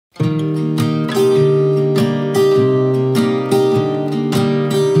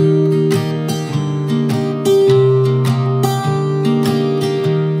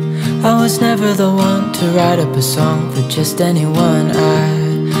was never the one to write up a song for just anyone.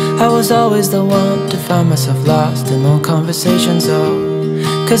 I was always the one to find myself lost in long conversations.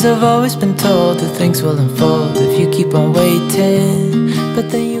 Oh, 'cause I've always been told that things will unfold if you keep on waiting. But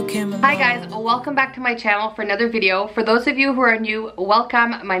then you came along. Hi guys, welcome back to my channel for another video. For those of you who are new,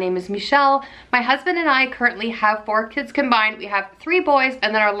 welcome. My name is Michelle. My husband and I currently have 4 kids combined. We have 3 boys,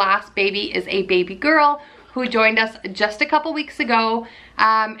 and then our last baby is a baby girl who joined us just a couple weeks ago.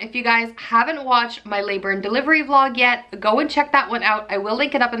 If you guys haven't watched my labor and delivery vlog yet, go and check that one out. I will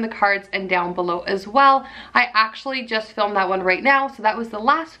link it up in the cards and down below as well. I actually just filmed that one right now, so that was the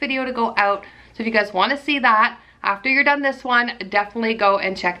last video to go out. So if you guys want to see that, after you're done this one, definitely go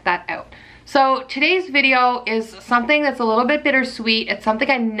and check that out. So today's video is something that's a little bit bittersweet. It's something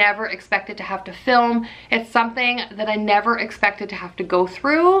I never expected to have to film. It's something that I never expected to have to go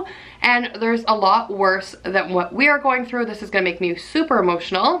through. And there's a lot worse than what we are going through. This is gonna make me super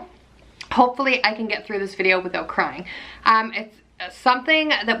emotional. Hopefully I can get through this video without crying. It's something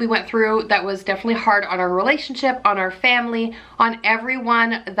that we went through that was definitely hard on our relationship, on our family, on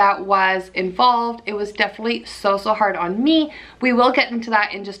everyone that was involved. It was definitely so hard on me. We will get into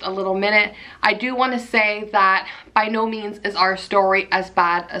that in just a little minute. I do want to say that by no means is our story as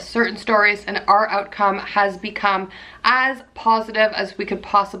bad as certain stories, and our outcome has become as positive as we could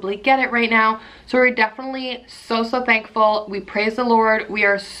possibly get it right now. So we're definitely so thankful. We praise the Lord. We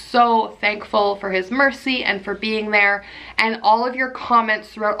are so thankful for his mercy and for being there. And all of your comments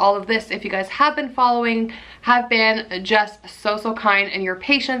throughout all of this, if you guys have been following, have been just so kind, and your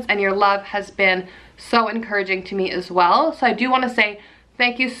patience and your love has been so encouraging to me as well. So I do want to say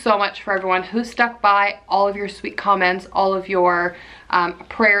thank you so much for everyone who stuck by. All of your sweet comments, all of your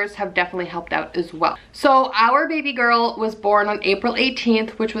prayers have definitely helped out as well. So our baby girl was born on April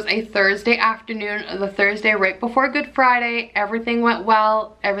 18th, which was a Thursday afternoon, the Thursday right before Good Friday. Everything went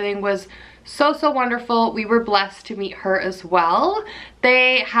well. Everything was so wonderful. We were blessed to meet her as well.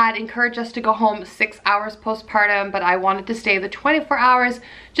 They had encouraged us to go home 6 hours postpartum, but I wanted to stay the 24 hours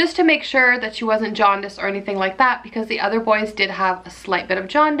just to make sure that she wasn't jaundiced or anything like that, because the other boys did have a slight bit of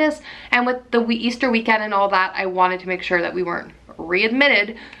jaundice, and with the Easter weekend and all that, I wanted to make sure that we weren't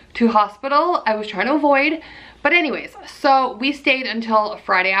readmitted to hospital. I was trying to avoid. But anyways, so we stayed until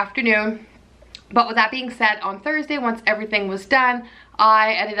Friday afternoon. But with that being said, on Thursday, once everything was done,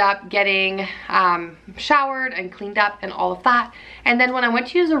 I ended up getting showered and cleaned up and all of that. And then when I went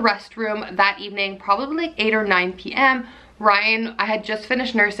to use a restroom that evening, probably like 8 or 9 p.m., Ryan, I had just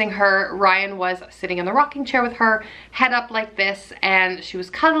finished nursing her. Ryan was sitting in the rocking chair with her, head up like this, and she was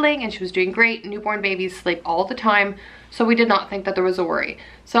cuddling and she was doing great. Newborn babies sleep all the time, so we did not think that there was a worry.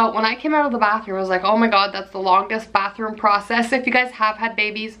 So when I came out of the bathroom, I was like, oh my god, that's the longest bathroom process. If you guys have had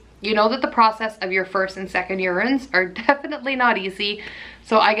babies, you know that the process of your first and second urines are definitely not easy.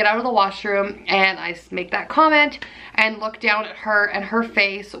 So I get out of the washroom and I make that comment and look down at her, and her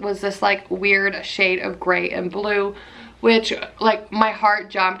face was this like weird shade of gray and blue, which like my heart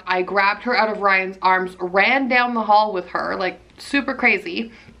jumped. I grabbed her out of Ryan's arms, ran down the hall with her, like super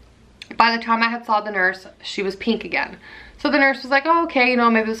crazy. By the time I had saw the nurse, she was pink again. So the nurse was like, oh, okay, you know,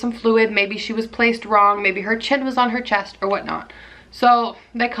 maybe there's some fluid, maybe she was placed wrong, maybe her chin was on her chest or whatnot. So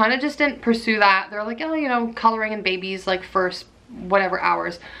they kind of just didn't pursue that. They're like, oh, you know, coloring in babies like first whatever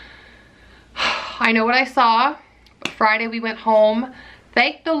hours. I know what I saw. Friday we went home.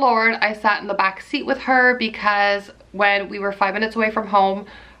 Thank the Lord I sat in the back seat with her, because when we were 5 minutes away from home,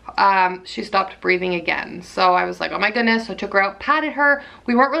 she stopped breathing again. So I was like, oh my goodness. So I took her out, patted her.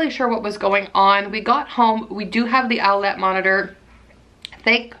 We weren't really sure what was going on. We got home. We do have the outlet monitor.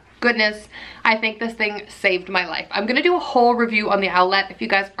 Thank goodness. I think this thing saved my life. I'm gonna do a whole review on the outlet if you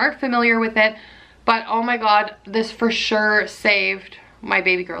guys aren't familiar with it, but oh my god, this for sure saved my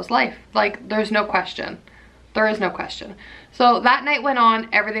baby girl's life. Like, there's no question. There is no question. So that night went on,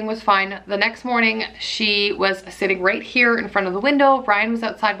 everything was fine. The next morning, she was sitting right here in front of the window. Ryan was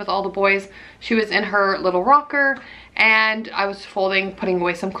outside with all the boys. She was in her little rocker, and I was putting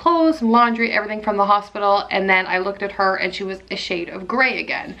away some clothes, some laundry, everything from the hospital, and then I looked at her and she was a shade of gray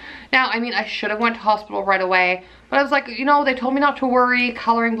again. Now, I mean, I should have went to hospital right away, but I was like, you know, they told me not to worry,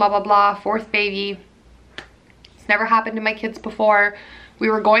 coloring, blah, blah, blah, 4th baby. It's never happened to my kids before. We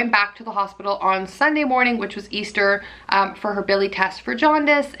were going back to the hospital on Sunday morning, which was Easter, for her Billy test for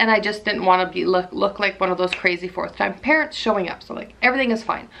jaundice, and I just didn't want to look like one of those crazy 4th-time parents showing up. So like, everything is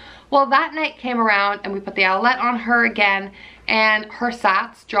fine. Well, that night came around and we put the outlet on her again, and her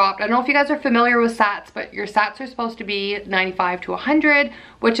SATs dropped. I don't know if you guys are familiar with SATs, but your SATs are supposed to be 95 to 100,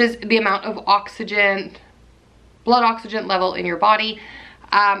 which is the amount of oxygen, blood oxygen level in your body.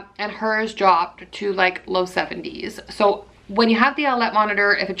 And hers dropped to like low 70s. So when you have the outlet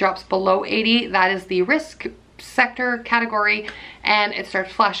monitor, if it drops below 80, that is the risk sector category, and it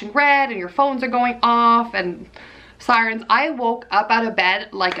starts flashing red and your phones are going off and sirens. I woke up out of bed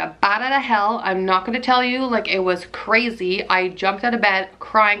like a bat out of hell. I'm not going to tell you, like, it was crazy. I jumped out of bed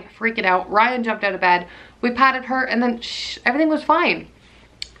crying, freaking out. Ryan jumped out of bed. We patted her, and then everything was fine.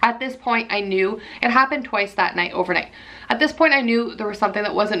 At this point, I knew it happened twice that night, overnight. At this point, I knew there was something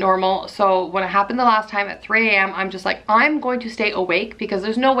that wasn't normal. So when it happened the last time at 3 a.m., I'm just like, I'm going to stay awake because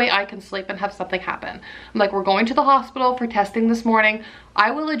there's no way I can sleep and have something happen. I'm like, we're going to the hospital for testing this morning.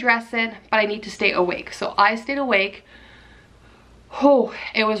 I will address it, but I need to stay awake. So I stayed awake. Oh,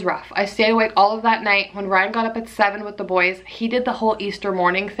 it was rough. I stayed awake all of that night. When Ryan got up at 7 with the boys, he did the whole Easter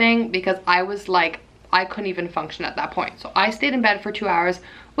morning thing because I was like, I couldn't even function at that point. So I stayed in bed for 2 hours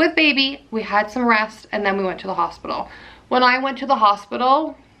with baby. We had some rest, and then we went to the hospital. When I went to the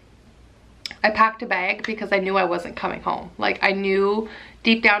hospital, I packed a bag because I knew I wasn't coming home. Like, I knew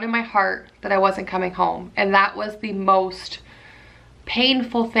deep down in my heart that I wasn't coming home. And that was the most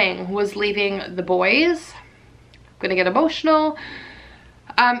painful thing, was leaving the boys. I'm gonna get emotional.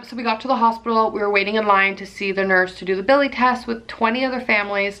 So we got to the hospital. We were waiting in line to see the nurse to do the Billy test with 20 other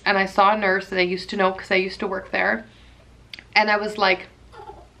families. And I saw a nurse that I used to know because I used to work there. And I was like,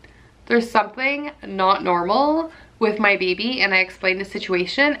 there's something not normal with my baby. And I explained the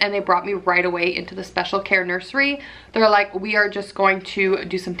situation, and they brought me right away into the special care nursery. They're like, we are just going to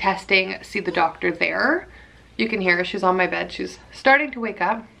do some testing, see the doctor there. You can hear her, she's on my bed. She's starting to wake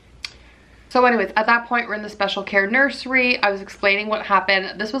up. So anyways, at that point, we're in the special care nursery. I was explaining what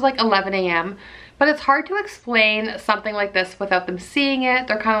happened. This was like 11 a.m. But it's hard to explain something like this without them seeing it.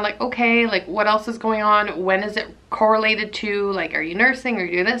 They're kind of like, okay, like, what else is going on? When is it correlated to? Like, are you nursing? Are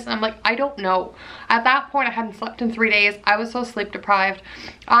you doing this? And I'm like, I don't know. At that point, I hadn't slept in 3 days. I was so sleep deprived.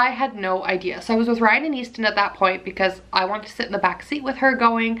 I had no idea. So I was with Ryan and Easton at that point because I wanted to sit in the back seat with her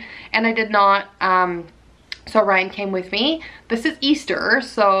going, and I did not. So Ryan came with me. This is Easter,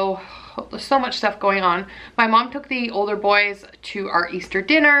 so there's so much stuff going on. My mom took the older boys to our Easter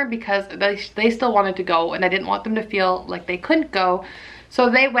dinner because they still wanted to go, and I didn't want them to feel like they couldn't go. So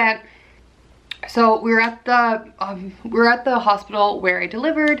they went. So we were at the hospital where I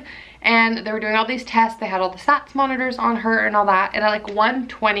delivered, and they were doing all these tests. They had all the SATS monitors on her and all that. And at like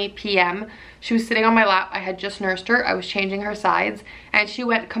 1:20 p.m., she was sitting on my lap. I had just nursed her. I was changing her sides, and she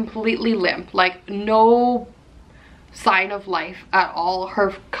went completely limp, like no sign of life at all.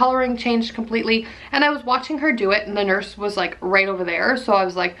 Her coloring changed completely, and I was watching her do it, and the nurse was like right over there. So I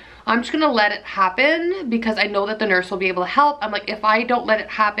was like, I'm just gonna let it happen because I know that the nurse will be able to help. I'm like, if I don't let it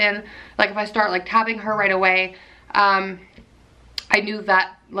happen, like if I start like tapping her right away, I knew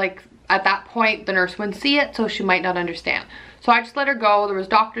that like at that point the nurse wouldn't see it, so she might not understand. So I just let her go. There was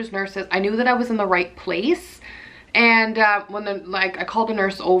doctors, nurses. I knew that I was in the right place. And when I called the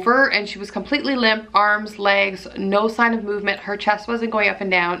nurse over, and she was completely limp, arms, legs, no sign of movement. Her chest wasn't going up and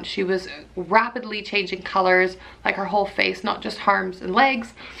down. She was rapidly changing colors, like her whole face, not just arms and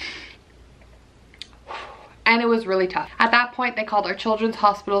legs. And it was really tough. At that point, they called our children's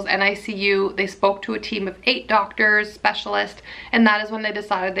hospital's NICU. They spoke to a team of 8 doctors, specialists, and that is when they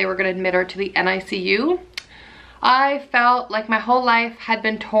decided they were going to admit her to the NICU. I felt like my whole life had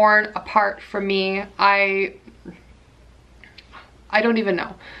been torn apart from me. I don't even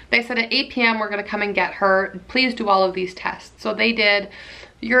know. They said at 8 p.m. we're gonna come and get her. Please do all of these tests. So they did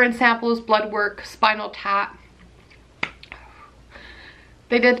urine samples, blood work, spinal tap.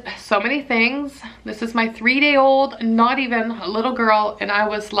 They did so many things. This is my 3-day-old, not even a little girl, and I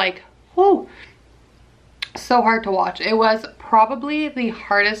was like, whoo, so hard to watch. It was probably the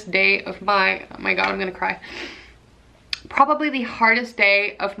hardest day of my, oh my God, I'm gonna cry. Probably the hardest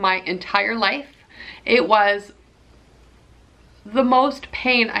day of my entire life. It was the most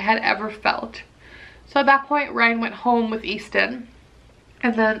pain I had ever felt. So at that point, Ryan went home with Easton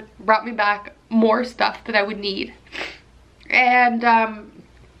and then brought me back more stuff that I would need, and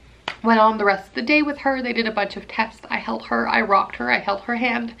went on the rest of the day with her. They did a bunch of tests. I held her, I rocked her, I held her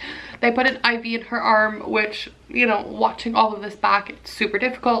hand. They put an IV in her arm, which, you know, watching all of this back, it's super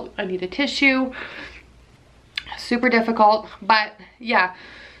difficult. I need a tissue. Super difficult, but yeah.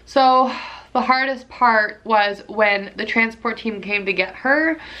 So the hardest part was when the transport team came to get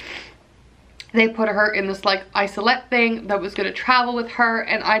her. They put her in this like isolette thing that was going to travel with her,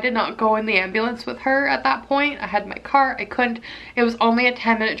 and I did not go in the ambulance with her at that point. I had my car. I couldn't. It was only a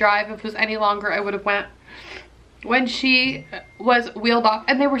 10-minute drive. If it was any longer, I would have went. When she was wheeled off,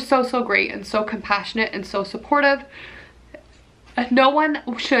 and they were so great and so compassionate and so supportive. No one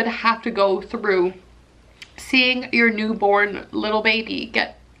should have to go through seeing your newborn little baby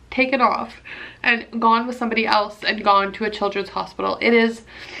get taken off and gone with somebody else and gone to a children's hospital. It is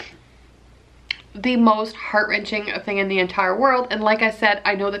the most heart-wrenching thing in the entire world. And like I said,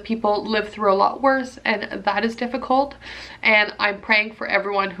 I know that people live through a lot worse, and that is difficult, and I'm praying for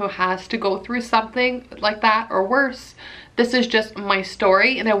everyone who has to go through something like that or worse. This is just my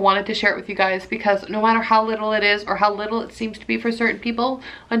story, and I wanted to share it with you guys because no matter how little it is or how little it seems to be for certain people,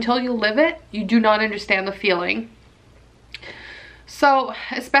 until you live it, you do not understand the feeling. So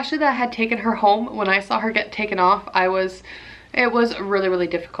especially that I had taken her home, when I saw her get taken off, it was really, really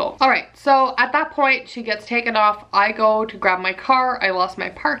difficult. All right, so at that point, she gets taken off. I go to grab my car. I lost my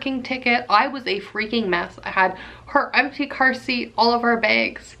parking ticket. I was a freaking mess. I had her empty car seat, all of our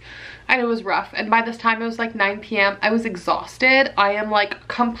bags, and it was rough. And by this time, it was like 9 p.m. I was exhausted. I am like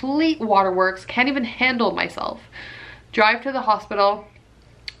complete waterworks, can't even handle myself. Drive to the hospital.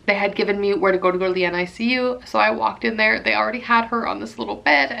 They had given me where to go to the NICU. So I walked in there. They already had her on this little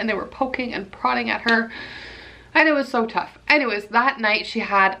bed, and they were poking and prodding at her. And it was so tough. Anyways, that night she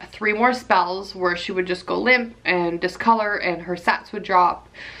had 3 more spells where she would just go limp and discolor and her sats would drop.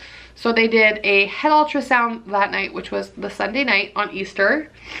 So they did a head ultrasound that night, which was the Sunday night on Easter.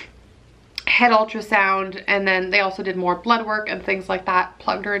 Head ultrasound, and then they also did more blood work and things like that.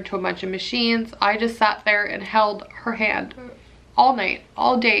 Plugged her into a bunch of machines. I just sat there and held her hand all night,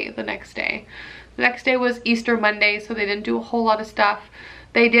 all day the next day. The next day was Easter Monday, so they didn't do a whole lot of stuff.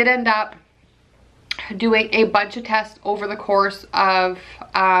 They did end up doing a bunch of tests over the course of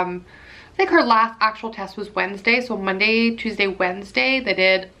I think her last actual test was Wednesday, so Monday, Tuesday, Wednesday they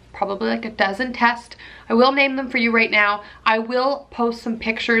did probably like a dozen tests. I will name them for you right now. I will post some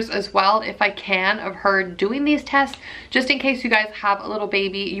pictures as well if I can of her doing these tests, just in case you guys have a little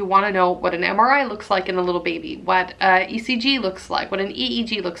baby. You want to know what an MRI looks like in a little baby, what ECG looks like, what an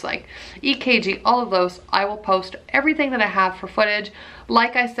EEG looks like, EKG, all of those. I will post everything that I have for footage.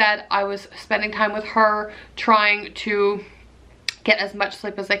 Like I said, I was spending time with her, trying to get as much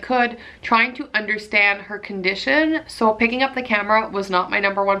sleep as I could, trying to understand her condition. So picking up the camera was not my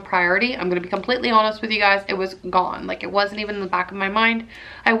 #1 priority. I'm gonna be completely honest with you guys. It was gone. Like, it wasn't even in the back of my mind.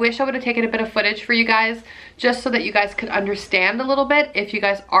 I wish I would have taken a bit of footage for you guys, just so that you guys could understand a little bit if you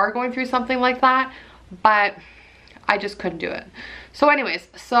guys are going through something like that, but I just couldn't do it. So anyways,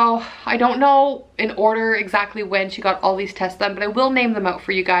 so I don't know in order exactly when she got all these tests done, but I will name them out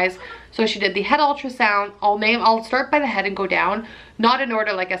for you guys. So she did the head ultrasound. I'll start by the head and go down, not in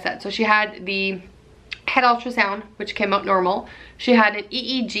order like I said. So she had the head ultrasound, which came out normal. She had an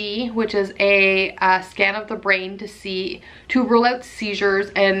EEG, which is a scan of the brain to rule out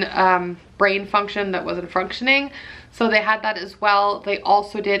seizures and brain function that wasn't functioning. So they had that as well. They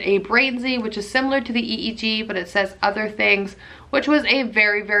also did a brain Z, which is similar to the EEG, but it says other things, which was a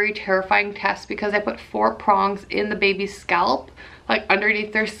very, very terrifying test because they put 4 prongs in the baby's scalp, like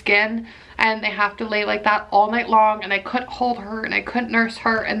underneath their skin, and they have to lay like that all night long, and I couldn't hold her and I couldn't nurse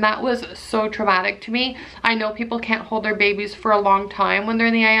her, and that was so traumatic to me. I know people can't hold their babies for a long time when they're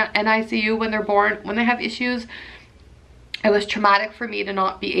in the NICU, when they're born, when they have issues. It was traumatic for me to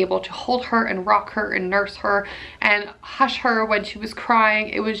not be able to hold her and rock her and nurse her and hush her when she was crying.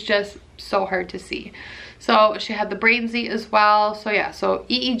 It was just so hard to see. So she had the brain Z as well. So yeah, so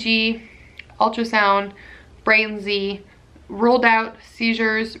EEG, ultrasound, brain Z, ruled out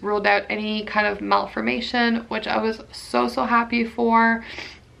seizures, ruled out any kind of malformation, which I was so happy for.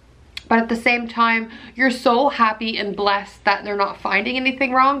 But at the same time, you're so happy and blessed that they're not finding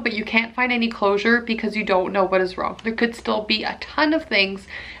anything wrong, but you can't find any closure because you don't know what is wrong. There could still be a ton of things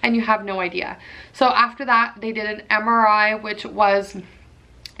and you have no idea. So after that, they did an MRI, which was,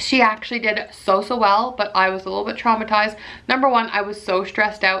 she actually did so well, but I was a little bit traumatized. #1, I was so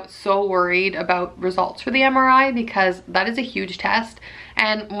stressed out, so worried about results for the MRI because that is a huge test.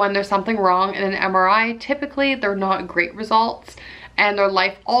 And when there's something wrong in an MRI, typically they're not great results, and they're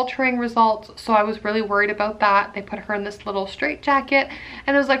life-altering results. So I was really worried about that. They put her in this little straitjacket,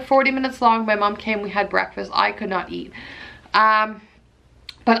 and it was like 40 minutes long. My mom came, we had breakfast. I could not eat.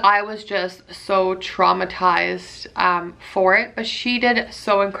 But I was just so traumatized for it. But she did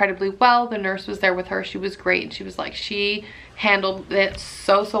so incredibly well. The nurse was there with her. She was great. And she was like, she handled it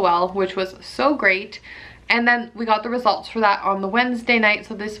so well, which was so great. And then we got the results for that on the Wednesday night.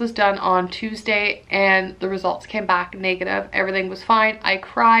 So this was done on Tuesday, and the results came back negative. Everything was fine. I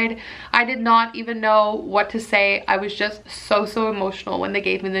cried. I did not even know what to say. I was just so emotional when they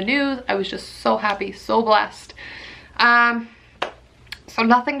gave me the news. I was just so happy, so blessed. So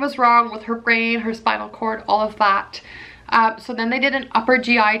nothing was wrong with her brain, her spinal cord, all of that. So then they did an upper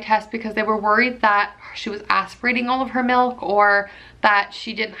GI test because they were worried that she was aspirating all of her milk, or that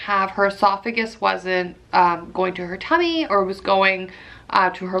she didn't have, her esophagus wasn't going to her tummy, or was going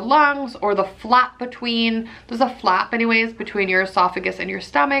to her lungs, or the flap between, there's a flap anyways between your esophagus and your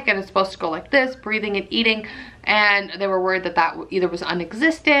stomach, and it's supposed to go like this, breathing and eating, and they were worried that that either was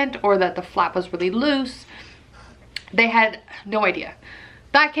non-existent or that the flap was really loose. They had no idea.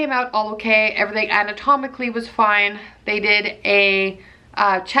 That came out all okay. Everything anatomically was fine. They did a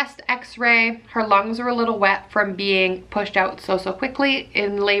chest x-ray. Her lungs were a little wet from being pushed out so quickly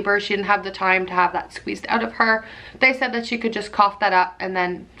in labor. She didn't have the time to have that squeezed out of her. They said that she could just cough that up and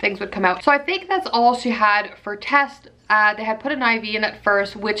then things would come out. So I think that's all she had for test. They had put an IV in at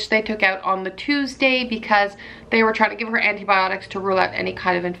first, which they took out on the Tuesday because they were trying to give her antibiotics to rule out any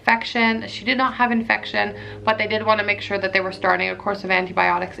kind of infection. She did not have infection, but they did want to make sure that they were starting a course of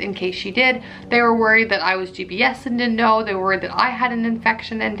antibiotics in case she did. They were worried that I was GBS and didn't know. They were worried that I had an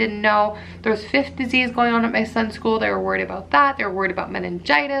infection and didn't know. There was fifth disease going on at my son's school. They were worried about that. They were worried about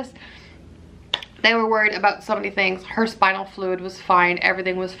meningitis. They were worried about so many things. Her spinal fluid was fine.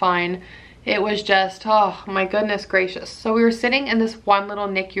 Everything was fine. It was just, oh my goodness gracious. So we were sitting in this one little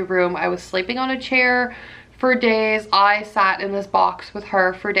NICU room. I was sleeping on a chair for days. I sat in this box with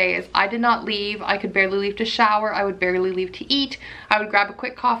her for days. I did not leave. I could barely leave to shower. I would barely leave to eat. I would grab a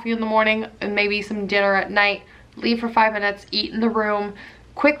quick coffee in the morning and maybe some dinner at night, leave for 5 minutes, eat in the room,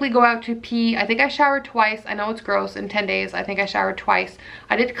 quickly go out to pee. I think I showered twice. I know it's gross. In 10 days, I think I showered twice.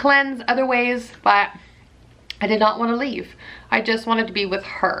 I did cleanse other ways, but I did not want to leave. I just wanted to be with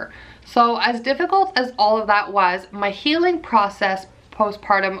her. So as difficult as all of that was, my healing process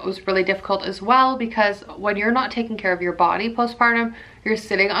postpartum was really difficult as well, because when you're not taking care of your body postpartum, you're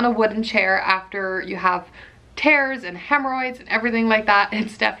sitting on a wooden chair after you have tears and hemorrhoids and everything like that.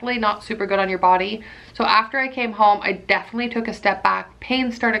 It's definitely not super good on your body. So after I came home, I definitely took a step back.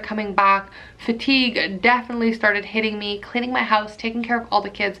 Pain started coming back. Fatigue definitely started hitting me. Cleaning my house, taking care of all the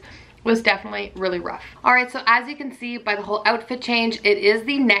kids was definitely really rough. All right, so as you can see by the whole outfit change, it is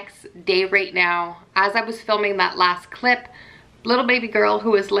the next day right now. As I was filming that last clip, little baby girl who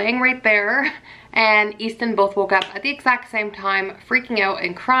was laying right there and Easton both woke up at the exact same time, freaking out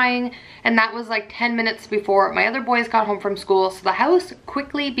and crying, and that was like 10 minutes before my other boys got home from school. So the house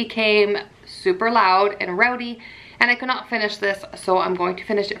quickly became super loud and rowdy, and I could not finish this, so I'm going to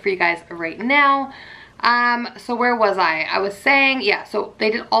finish it for you guys right now. So where was I? I was saying, yeah, so they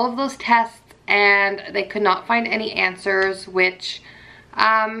did all of those tests and they could not find any answers, which,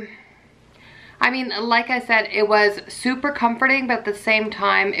 I mean, like I said, it was super comforting, but at the same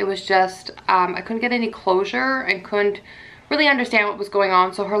time, it was just, I couldn't get any closure and couldn't really understand what was going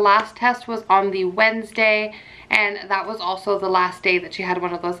on. So her last test was on the Wednesday, and that was also the last day that she had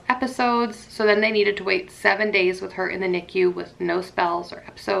one of those episodes. So then they needed to wait 7 days with her in the NICU with no spells or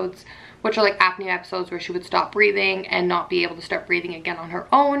episodes, which are like apnea episodes where she would stop breathing and not be able to start breathing again on her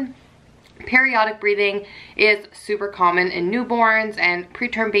own. Periodic breathing is super common in newborns and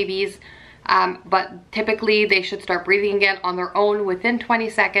preterm babies, but typically they should start breathing again on their own within 20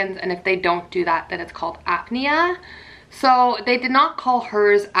 seconds, and if they don't do that, then it's called apnea. So they did not call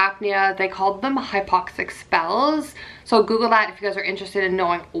hers apnea, they called them hypoxic spells. So Google that if you guys are interested in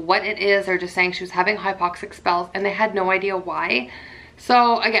knowing what it is. They're just saying she was having hypoxic spells and they had no idea why.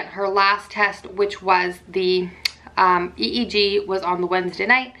 So again, her last test, which was the EEG, was on the Wednesday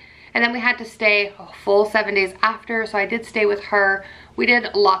night, and then we had to stay a full 7 days after. So I did stay with her. We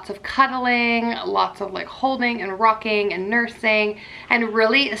did lots of cuddling, lots of like holding and rocking and nursing, and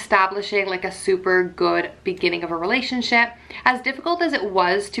really establishing like a super good beginning of a relationship. As difficult as it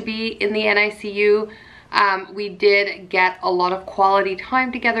was to be in the NICU, we did get a lot of quality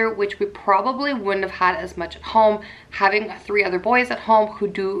time together, which we probably wouldn't have had as much at home, having 3 other boys at home who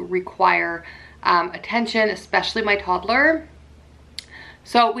do require attention, especially my toddler.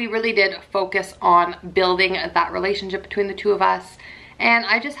 So we really did focus on building that relationship between the two of us. And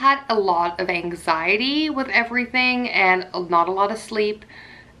I just had a lot of anxiety with everything and not a lot of sleep.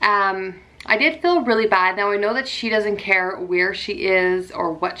 I did feel really bad. Now I know that she doesn't care where she is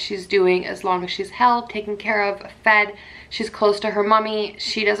or what she's doing as long as she's held, taken care of, fed. She's close to her mommy.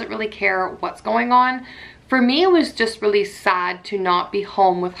 She doesn't really care what's going on. For me, it was just really sad to not be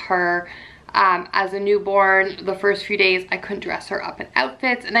home with her. As a newborn, the first few days I couldn't dress her up in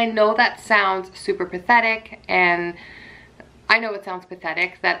outfits, and I know that sounds super pathetic, and I know it sounds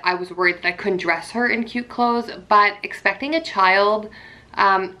pathetic that I was worried that I couldn't dress her in cute clothes, but expecting a child,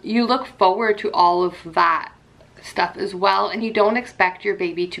 you look forward to all of that stuff as well, and you don't expect your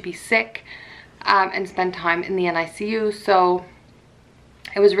baby to be sick and spend time in the NICU. So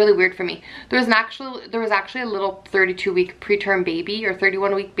It was really weird for me. There was actually a little 32-week preterm baby or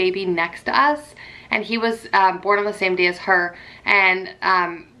 31-week baby next to us, and he was born on the same day as her, and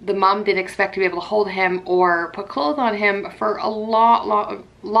the mom didn't expect to be able to hold him or put clothes on him for a lot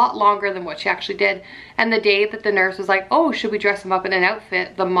longer than what she actually did. And the day that the nurse was like, oh, should we dress him up in an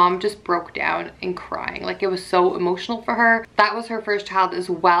outfit, the mom just broke down and crying. Like, it was so emotional for her. That was her first child as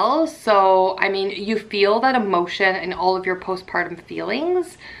well, so I mean, you feel that emotion in all of your postpartum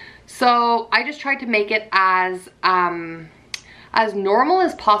feelings. So I just tried to make it as normal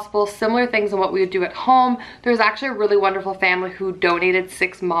as possible, similar things than what we would do at home. There's actually a really wonderful family who donated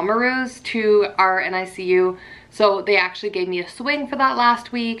 6 mamaroos to our NICU. So they actually gave me a swing for that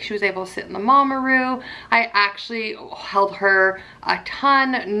last week. She was able to sit in the mamaroo. I actually held her a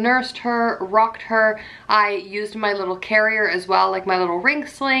ton, nursed her, rocked her. I used my little carrier as well, like my little ring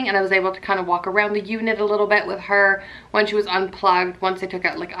sling, and I was able to kind of walk around the unit a little bit with her when she was unplugged, once they took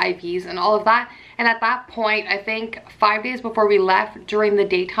out like IVs and all of that. And at that point, I think 5 days before we left, during the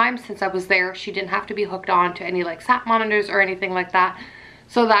daytime, since I was there, she didn't have to be hooked on to any like sat monitors or anything like that.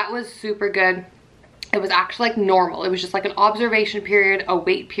 So that was super good. It was actually like normal. It was just like an observation period, a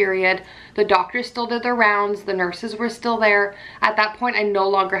wait period. The doctors still did their rounds. The nurses were still there. At that point, I no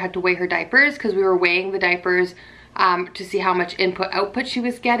longer had to weigh her diapers because we were weighing the diapers to see how much output she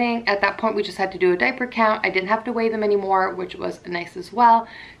was getting. At that point, we just had to do a diaper count. I didn't have to weigh them anymore, which was nice as well.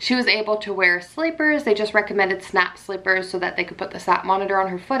 She was able to wear sleepers. They just recommended snap sleepers so that they could put the sat monitor on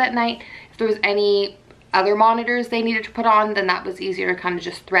her foot at night. If there was any other monitors they needed to put on, then that was easier to kind of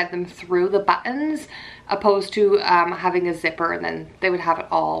just thread them through the buttons, opposed to having a zipper, and then they would have it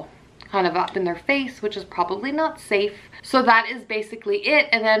all kind of up in their face, which is probably not safe. So that is basically it.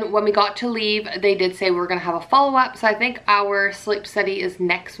 And then when we got to leave, they did say we were gonna have a follow-up. So I think our sleep study is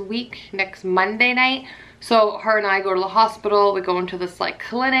next week, next Monday night. So her and I go to the hospital, we go into this like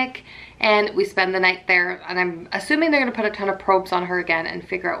clinic, and we spend the night there, and I'm assuming they're gonna put a ton of probes on her again and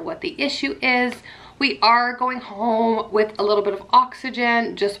figure out what the issue is. We are going home with a little bit of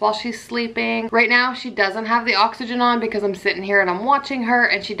oxygen just while she's sleeping. Right now, she doesn't have the oxygen on because I'm sitting here and I'm watching her,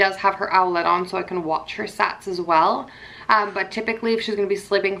 and she does have her owlet on so I can watch her sats as well. But typically, if she's gonna be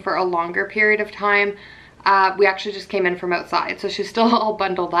sleeping for a longer period of time, we actually just came in from outside, so she's still all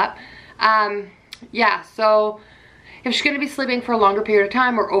bundled up. Yeah, so if she's gonna be sleeping for a longer period of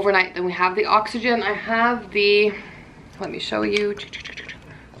time or overnight, then we have the oxygen. I have the, let me show you.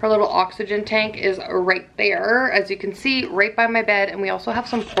 Her little oxygen tank is right there, as you can see, right by my bed. And we also have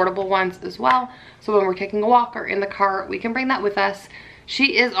some portable ones as well. So when we're taking a walk or in the car, we can bring that with us.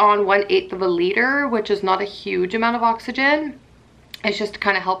 She is on 1/8 of a liter, which is not a huge amount of oxygen. It's just to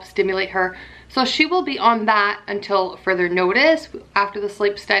kind of help stimulate her. So she will be on that until further notice. After the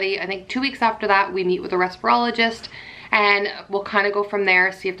sleep study, I think 2 weeks after that, we meet with a respirologist, and we'll kind of go from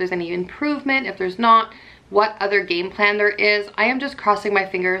there, see if there's any improvement. If there's not, what other game plan there is. I am just crossing my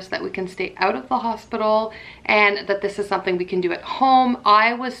fingers that we can stay out of the hospital and that this is something we can do at home.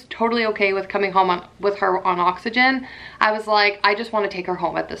 I was totally okay with coming home with her on oxygen. I was like, I just want to take her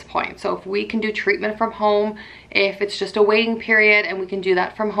home at this point. So if we can do treatment from home, if it's just a waiting period and we can do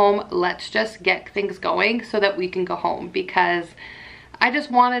that from home, let's just get things going so that we can go home, because I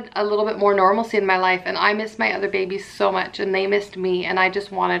just wanted a little bit more normalcy in my life, and I miss my other babies so much and they missed me, and I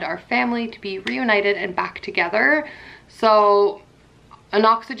just wanted our family to be reunited and back together. So an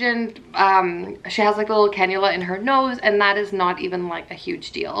oxygen, she has like a little cannula in her nose, and that is not even like a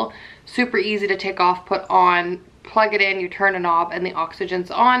huge deal. Super easy to take off, put on, plug it in, you turn a knob and the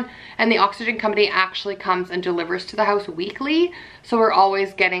oxygen's on. And the oxygen company actually comes and delivers to the house weekly, so we're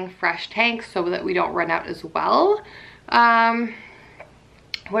always getting fresh tanks so that we don't run out as well.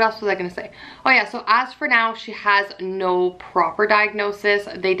 What else was I gonna say? Oh yeah, so as for now, she has no proper diagnosis.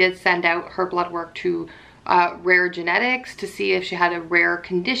 They did send out her blood work to Rare Genetics to see if she had a rare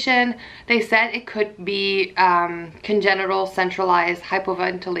condition. They said it could be congenital centralized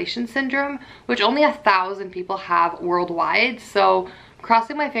hypoventilation syndrome, which only 1,000 people have worldwide. So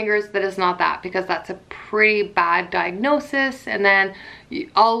crossing my fingers that is not that, because that's a pretty bad diagnosis. And then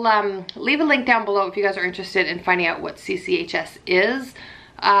I'll leave a link down below if you guys are interested in finding out what CCHS is.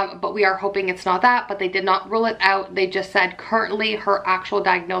 But we are hoping it's not that, but they did not rule it out. They just said currently her actual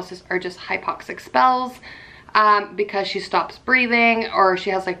diagnosis are just hypoxic spells, because she stops breathing, or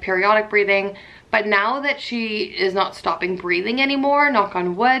she has like periodic breathing. But now that she is not stopping breathing anymore, knock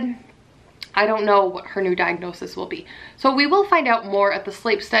on wood, I don't know what her new diagnosis will be. So we will find out more at the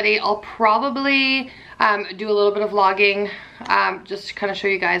sleep study. I'll probably do a little bit of vlogging, just to kind of show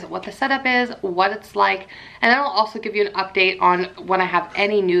you guys what the setup is, what it's like, and then I'll also give you an update on when I have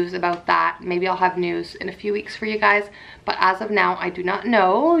any news about that. Maybe I'll have news in a few weeks for you guys, but as of now, I do not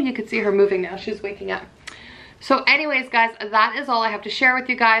know. You can see her moving now. She's waking up. So anyways, guys, that is all I have to share with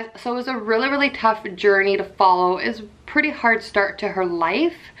you guys. So it was a really, really tough journey to follow. It's a pretty hard start to her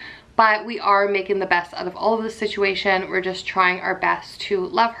life, but we are making the best out of all of the situation. We're just trying our best to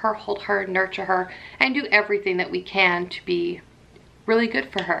love her, hold her, nurture her, and do everything that we can to be really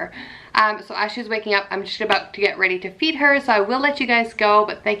good for her. So as she's waking up, I'm just about to get ready to feed her, so I will let you guys go,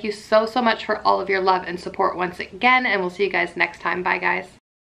 but thank you so much for all of your love and support once again, and we'll see you guys next time. Bye, guys.